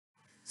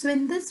So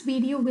in this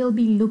video, we'll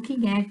be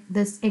looking at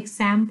this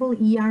example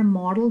ER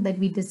model that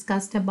we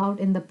discussed about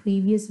in the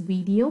previous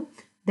video,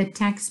 the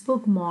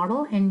textbook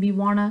model, and we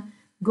want to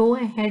go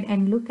ahead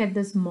and look at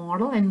this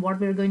model. And what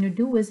we're going to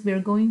do is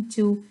we're going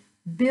to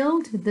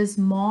build this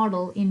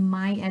model in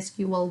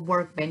MySQL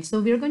Workbench.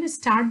 So we're going to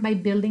start by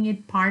building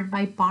it part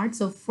by part.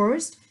 So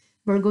first,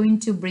 we're going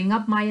to bring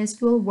up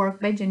MySQL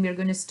Workbench and we're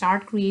going to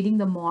start creating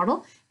the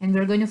model, and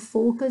we're going to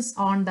focus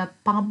on the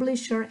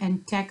publisher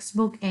and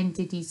textbook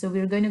entity. So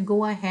we're going to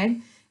go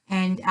ahead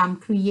and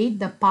create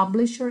the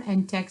publisher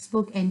and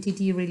textbook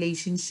entity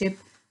relationship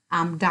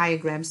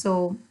diagram.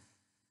 So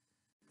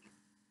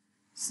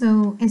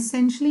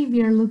essentially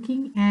we are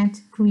looking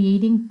at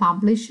creating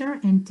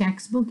publisher and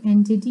textbook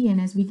entity, and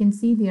as we can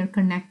see, they are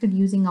connected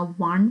using a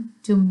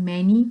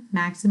one-to-many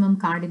maximum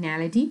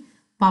cardinality.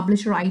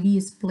 Publisher ID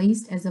is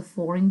placed as a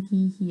foreign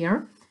key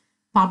here.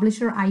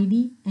 Publisher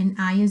ID and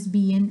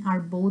ISBN are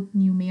both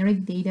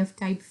numeric data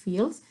type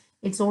fields.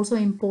 It's also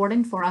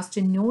important for us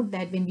to note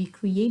that when we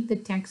create the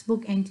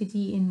textbook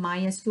entity in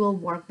MySQL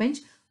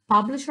Workbench,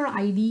 publisher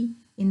ID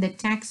in the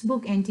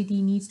textbook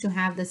entity needs to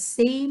have the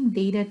same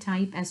data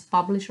type as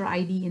publisher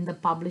ID in the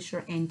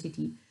publisher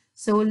entity.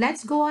 So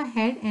let's go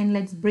ahead and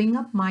let's bring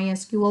up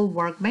MySQL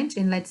Workbench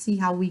and let's see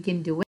how we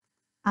can do it.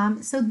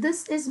 So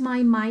this is my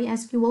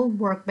MySQL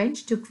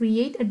Workbench. To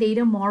create a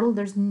data model,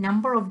 there's a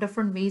number of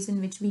different ways in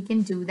which we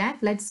can do that.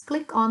 Let's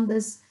click on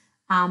this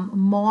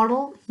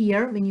model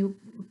here. When you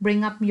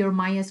bring up your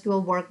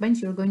MySQL Workbench,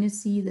 you're going to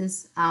see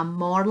this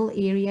model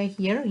area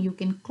here. You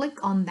can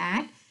click on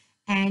that.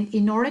 And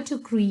in order to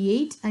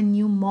create a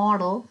new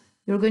model,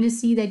 you're going to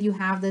see that you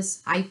have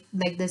this like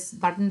this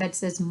button that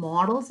says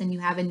models, and you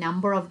have a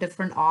number of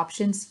different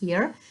options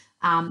here.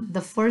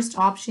 The first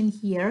option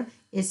here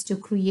is to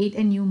create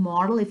a new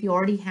model. If you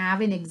already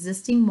have an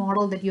existing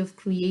model that you've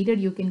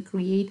created, you can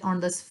create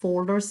on this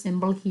folder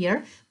symbol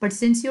here. But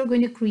since you're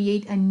going to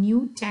create a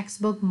new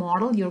textbook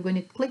model, you're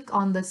going to click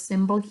on the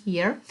symbol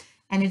here,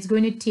 and it's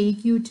going to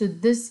take you to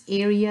this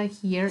area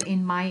here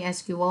in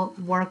MySQL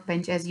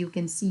Workbench, as you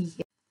can see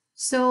here.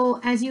 So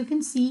as you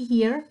can see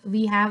here,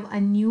 we have a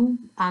new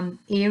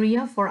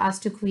area for us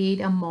to create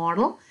a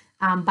model.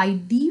 By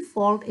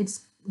default,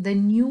 it's the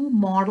new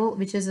model,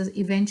 which is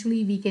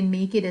eventually we can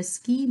make it a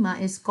schema,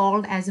 is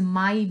called as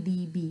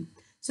MyDB.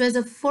 So as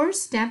a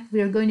first step, we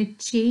are going to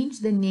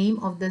change the name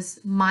of this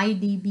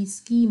MyDB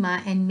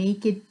schema and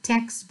make it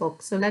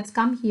textbook. So let's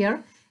come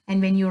here, and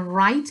when you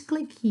right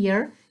click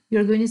here,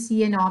 you're going to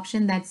see an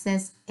option that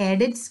says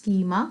edit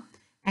schema,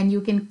 and you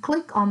can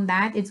click on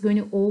that. It's going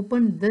to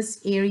open this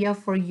area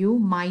for you,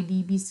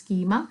 MyDB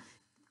schema.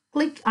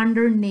 Click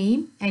under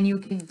name and you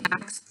can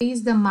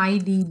backspace the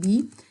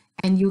MyDB,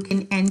 and you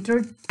can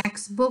enter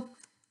textbook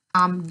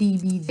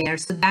DB there.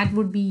 So that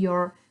would be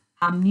your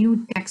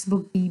new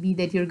textbook DB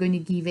that you're going to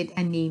give it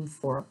a name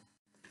for.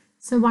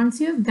 So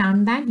once you have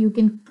done that, you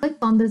can click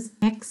on this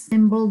X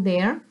symbol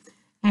there.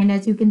 And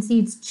as you can see,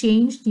 it's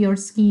changed your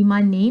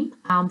schema name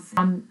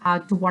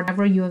to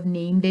whatever you have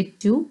named it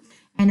to.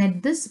 And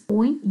at this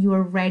point, you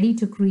are ready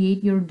to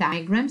create your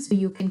diagram. So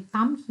you can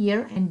come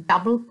here and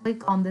double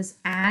click on this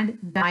add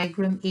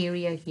diagram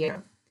area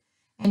here.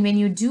 And when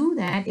you do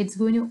that, it's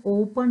going to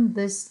open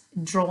this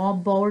draw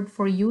board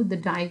for you, the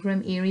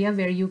diagram area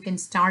where you can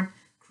start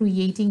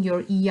creating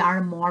your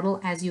ER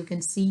model, as you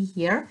can see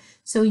here.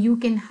 So you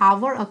can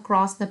hover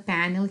across the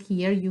panel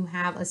here. You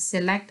have a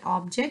select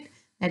object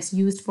that's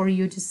used for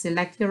you to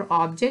select your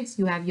objects.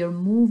 You have your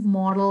move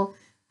model.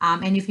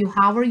 And if you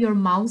hover your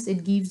mouse,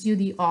 it gives you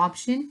the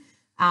option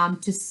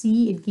to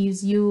see, it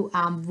gives you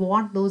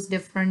what those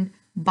different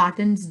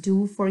buttons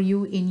do for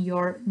you in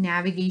your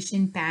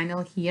navigation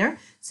panel here.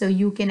 So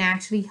you can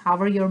actually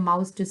hover your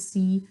mouse to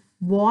see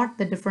what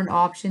the different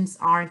options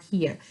are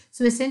here.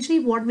 So essentially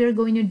what we're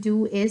going to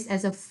do is,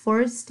 as a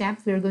first step,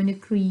 we're going to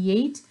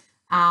create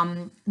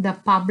the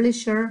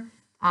publisher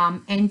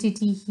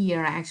entity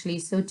here actually.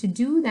 So to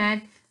do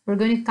that, we're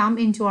going to come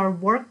into our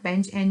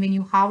workbench, and when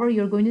you hover,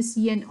 you're going to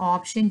see an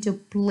option to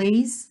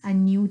place a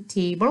new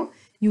table.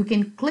 You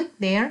can click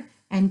there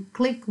and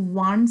click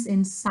once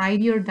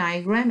inside your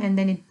diagram, and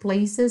then it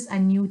places a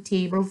new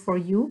table for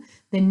you.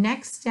 The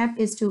next step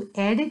is to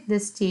edit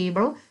this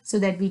table so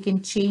that we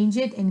can change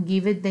it and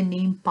give it the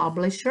name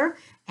publisher,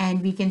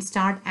 and we can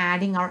start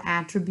adding our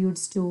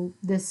attributes to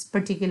this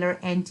particular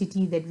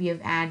entity that we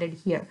have added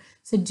here.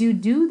 So to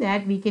do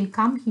that, we can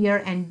come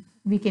here and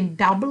we can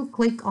double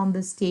click on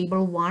this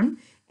table one.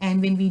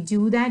 And when we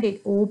do that,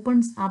 it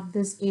opens up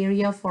this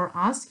area for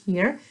us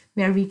here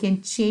where we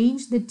can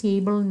change the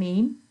table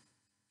name.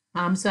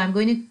 So I'm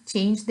going to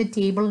change the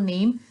table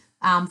name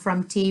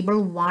from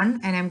table 1,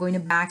 and I'm going to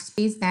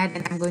backspace that,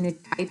 and I'm going to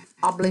type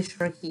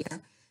publisher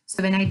here.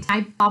 So when I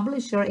type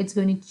publisher, it's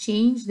going to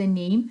change the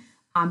name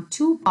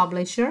to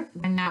publisher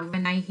when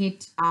I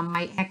hit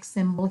my X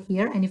symbol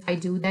here. And if I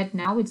do that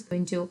now, it's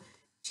going to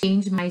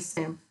change my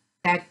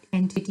that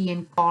entity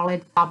and call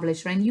it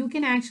publisher. And you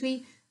can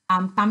actually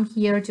come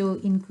here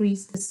to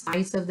increase the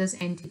size of this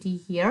entity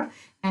here,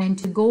 and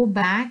to go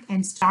back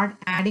and start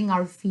adding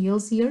our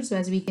fields here. So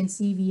as we can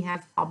see, we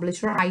have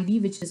publisher ID,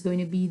 which is going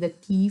to be the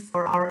key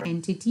for our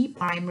entity,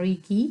 primary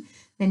key.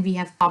 Then we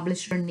have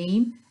publisher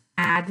name,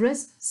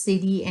 address,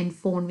 city, and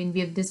phone. When we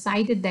have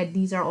decided that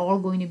these are all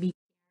going to be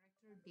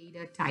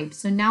data type.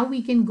 So now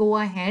we can go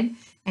ahead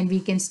and we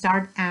can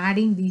start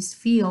adding these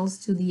fields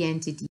to the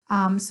entity.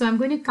 So I'm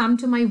going to come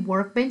to my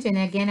workbench, and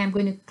again I'm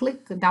going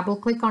to double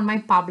click on my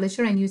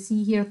publisher, and you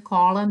see here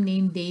column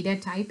name data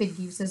type. It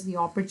gives us the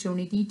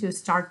opportunity to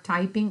start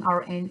typing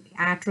our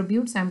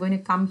attributes. I'm going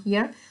to come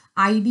here.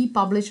 ID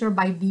publisher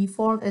by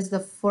default is the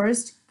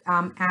first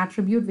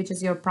attribute, which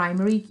is your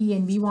primary key,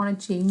 and we want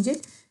to change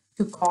it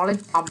to call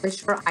it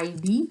publisher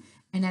ID.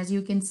 And as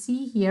you can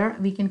see here,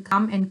 we can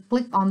come and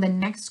click on the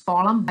next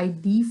column. By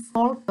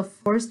default, the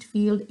first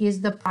field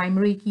is the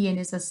primary key and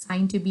is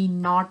assigned to be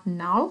not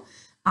null.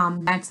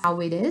 That's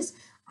how it is.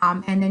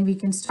 And then we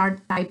can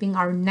start typing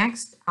our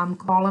next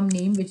column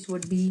name, which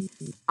would be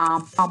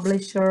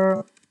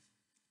publisher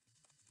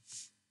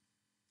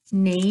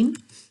name.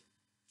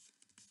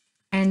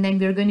 And then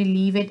we're going to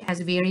leave it as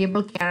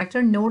variable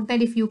character. Note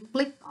that if you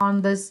click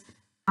on this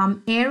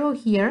arrow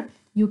here,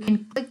 you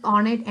can click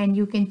on it and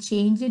you can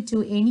change it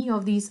to any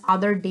of these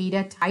other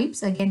data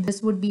types. Again,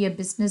 this would be a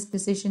business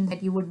decision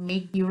that you would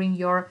make during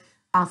your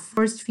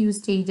first few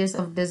stages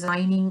of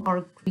designing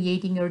or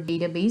creating your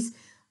database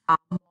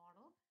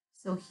model.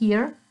 So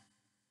here,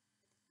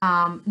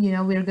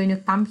 we're going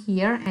to come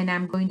here, and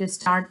I'm going to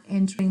start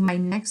entering my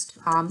next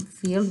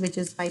field, which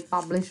is my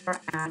publisher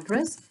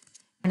address.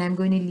 And I'm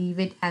going to leave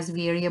it as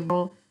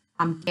variable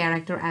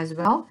character as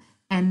well.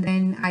 And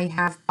then I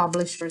have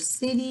publisher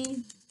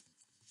city,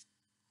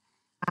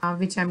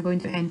 which I'm going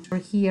to enter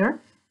here.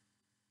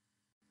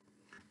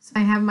 So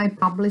I have my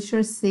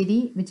publisher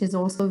city, which is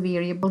also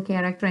variable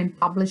character, and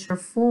publisher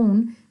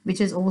phone,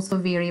 which is also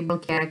variable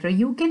character.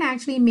 You can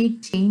actually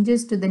make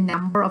changes to the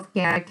number of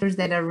characters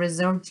that are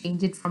reserved,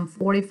 change it from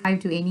 45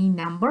 to any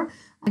number.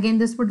 Again,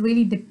 this would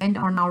really depend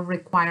on our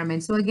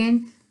requirements. So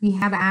again, we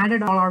have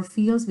added all our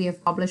fields. We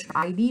have publisher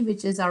ID,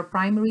 which is our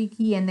primary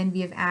key, and then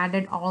we have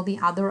added all the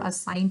other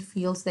assigned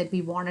fields that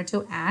we wanted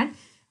to add.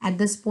 At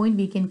this point,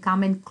 we can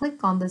come and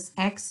click on this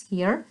X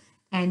here,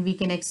 and we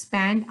can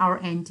expand our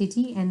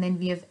entity, and then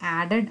we have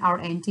added our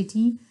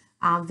entity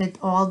with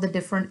all the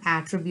different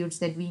attributes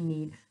that we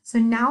need. So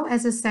now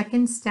as a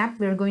second step,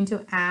 we're going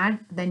to add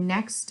the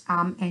next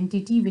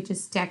entity, which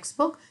is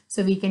textbook.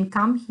 So we can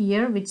come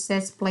here, which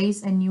says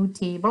place a new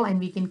table, and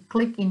we can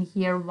click in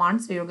here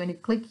once. So you're going to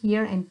click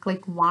here and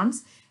click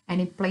once,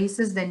 and it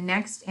places the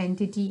next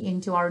entity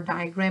into our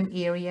diagram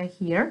area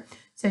here.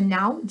 So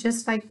now,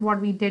 just like what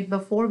we did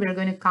before, we're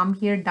going to come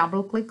here,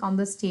 double click on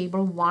this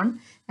table 1,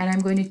 and I'm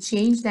going to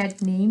change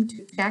that name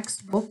to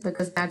textbook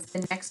because that's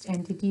the next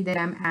entity that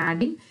I'm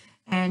adding.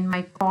 And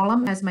my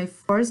column, as my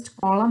first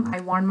column, I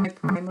want my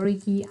primary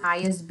key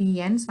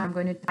ISBN. So I'm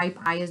going to type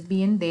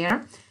ISBN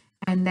there.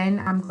 And then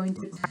I'm going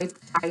to type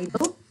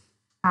title,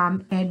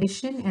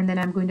 edition, and then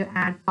I'm going to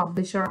add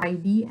publisher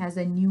ID as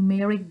a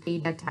numeric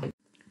data type.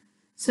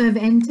 So I've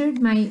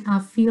entered my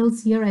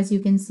fields here. As you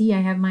can see,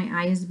 I have my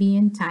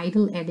ISBN,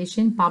 title,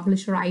 edition,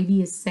 publisher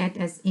ID is set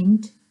as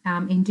int,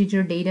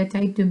 integer data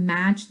type to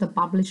match the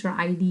publisher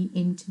ID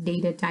int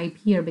data type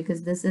here,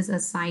 because this is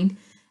assigned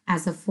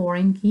as a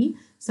foreign key.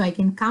 So I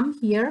can come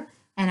here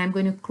and I'm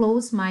going to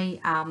close my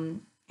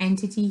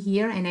entity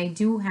here, and I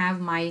do have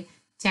my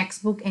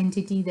textbook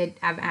entity that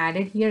I've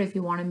added here. If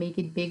you want to make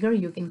it bigger,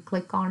 you can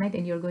click on it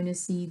and you're going to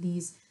see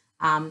these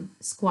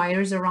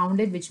squares around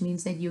it, which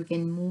means that you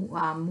can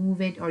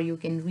move it or you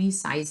can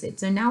resize it.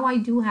 So now I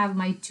do have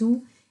my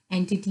two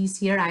entities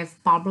here. I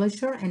have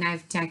publisher and I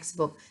have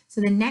textbook.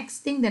 So the next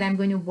thing that I'm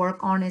going to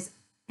work on is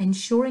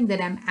ensuring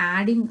that I'm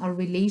adding a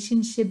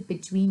relationship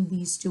between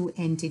these two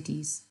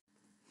entities.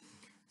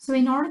 So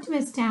in order to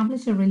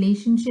establish a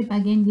relationship,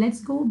 again,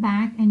 let's go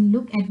back and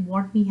look at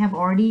what we have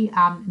already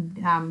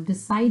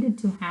decided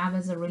to have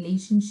as a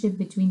relationship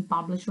between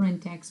publisher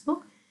and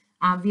textbook.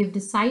 We have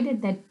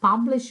decided that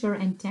publisher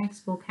and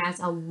textbook has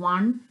a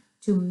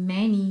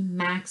one-to-many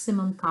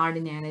maximum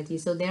cardinality.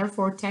 So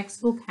therefore,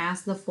 textbook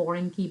has the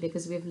foreign key,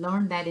 because we've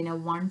learned that in a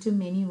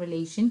one-to-many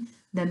relation,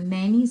 the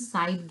many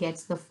side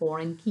gets the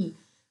foreign key.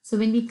 So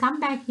when we come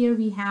back here,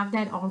 we have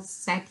that all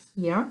set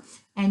here.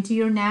 And to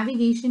your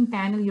navigation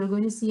panel, you're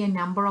going to see a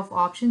number of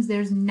options.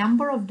 There's a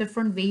number of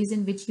different ways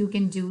in which you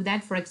can do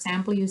that. For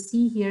example, you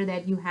see here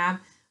that you have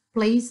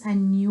place a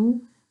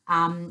new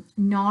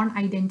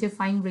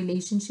non-identifying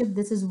relationship.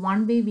 This is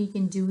one way we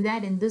can do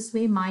that. In this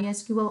way,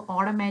 MySQL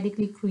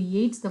automatically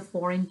creates the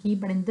foreign key.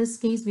 But in this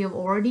case, we have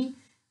already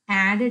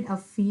added a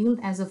field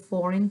as a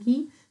foreign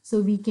key.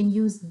 So we can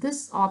use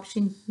this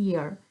option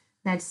here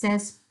that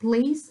says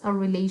place a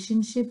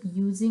relationship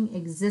using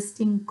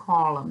existing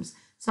columns.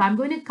 So I'm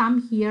going to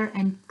come here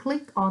and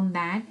click on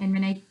that. And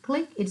when I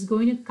click, it's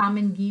going to come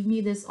and give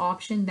me this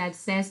option that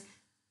says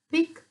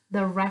pick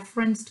the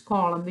referenced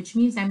column, which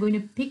means I'm going to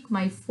pick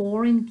my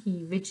foreign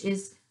key, which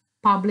is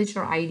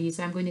publisher ID.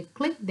 So I'm going to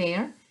click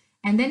there,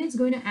 And then it's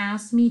going to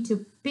ask me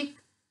to pick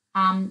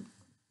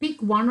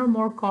one or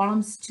more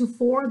columns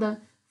for the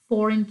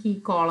foreign key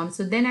column.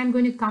 So then I'm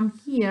going to come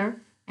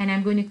here and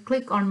I'm going to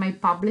click on my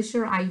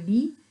publisher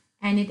ID,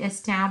 and it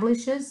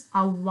establishes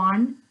a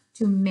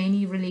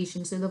one-to-many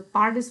relation. So the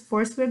part is,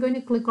 first we're going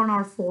to click on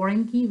our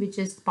foreign key, which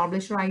is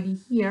publisher ID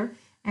here,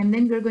 and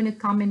then we're going to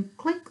come and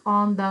click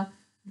on the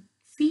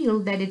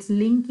field that it's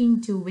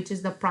linking to, which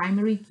is the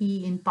primary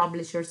key in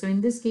publisher. So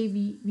in this case,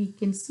 we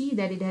can see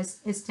that it has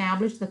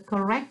established the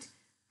correct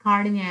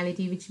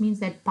cardinality, which means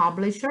that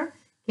publisher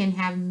can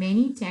have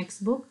many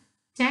textbook.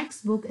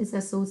 Textbook is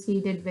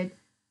associated with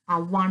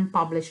one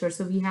publisher.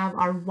 So we have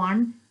our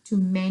one to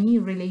many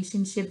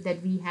relationship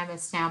that we have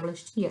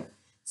established here.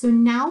 So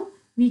now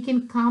we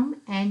can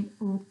come and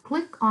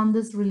click on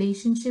this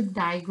relationship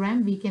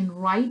diagram. We can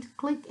right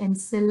click and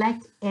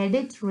select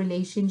edit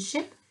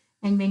relationship.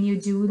 And when you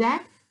do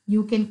that,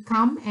 you can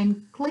come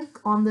and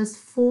click on this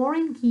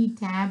foreign key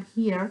tab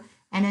here.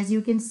 And as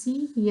you can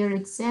see here,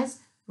 it says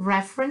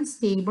reference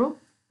table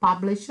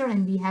publisher,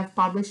 and we have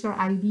publisher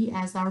ID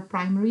as our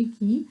primary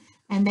key.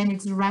 And then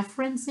it's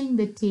referencing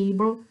the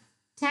table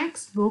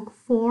textbook,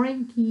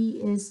 foreign key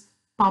is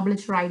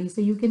publisher ID. So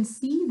you can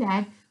see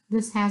that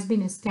this has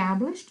been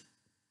established.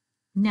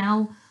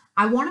 Now,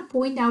 I want to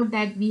point out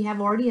that we have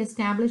already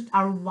established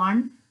our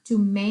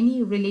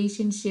one-to-many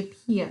relationship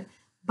here.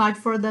 But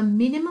for the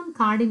minimum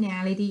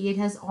cardinality, it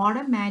has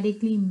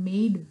automatically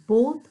made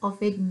both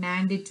of it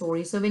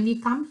mandatory. So when we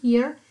come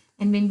here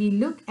and when we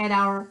look at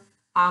our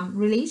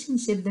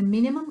relationship, the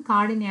minimum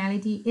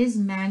cardinality is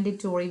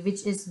mandatory,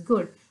 which is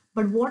good.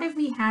 But what if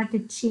we had to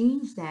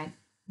change that?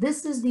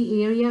 This is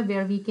the area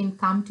where we can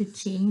come to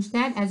change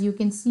that. As you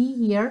can see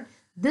here,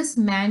 this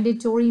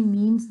mandatory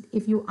means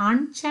if you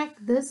uncheck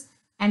this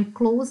and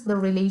close the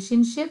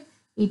relationship,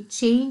 it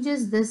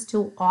changes this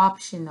to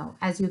optional,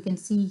 as you can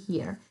see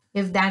here,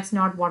 if that's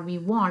not what we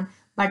want.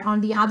 But on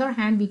the other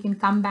hand, we can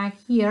come back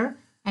here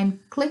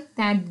and click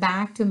that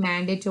back to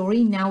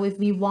mandatory. Now, if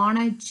we want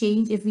to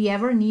change, if we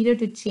ever needed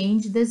to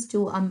change this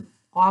to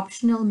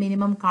optional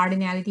minimum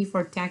cardinality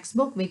for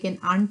textbook, we can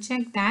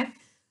uncheck that,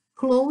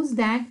 close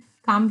that,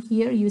 come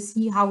here, you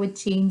see how it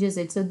changes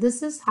it. So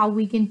this is how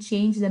we can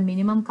change the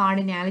minimum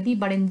cardinality.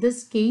 But in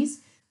this case,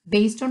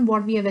 based on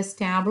what we have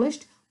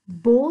established,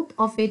 both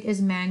of it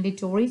is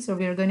mandatory. So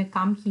we're going to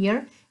come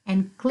here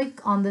and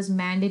click on this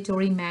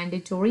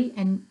mandatory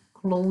and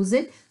close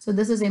it. So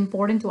this is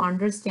important to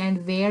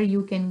understand where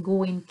you can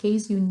go in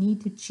case you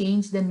need to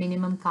change the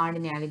minimum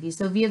cardinality.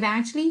 So we have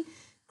actually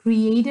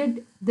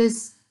created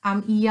this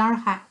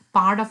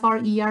part of our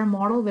ER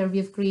model where we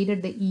have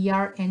created the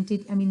ER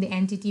entity, the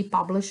entity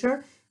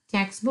publisher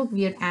textbook.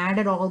 We have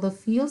added all the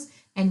fields,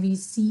 and we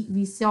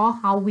saw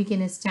how we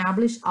can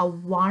establish a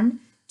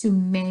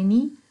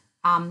one-to-many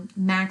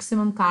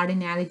maximum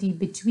cardinality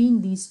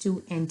between these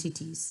two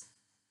entities.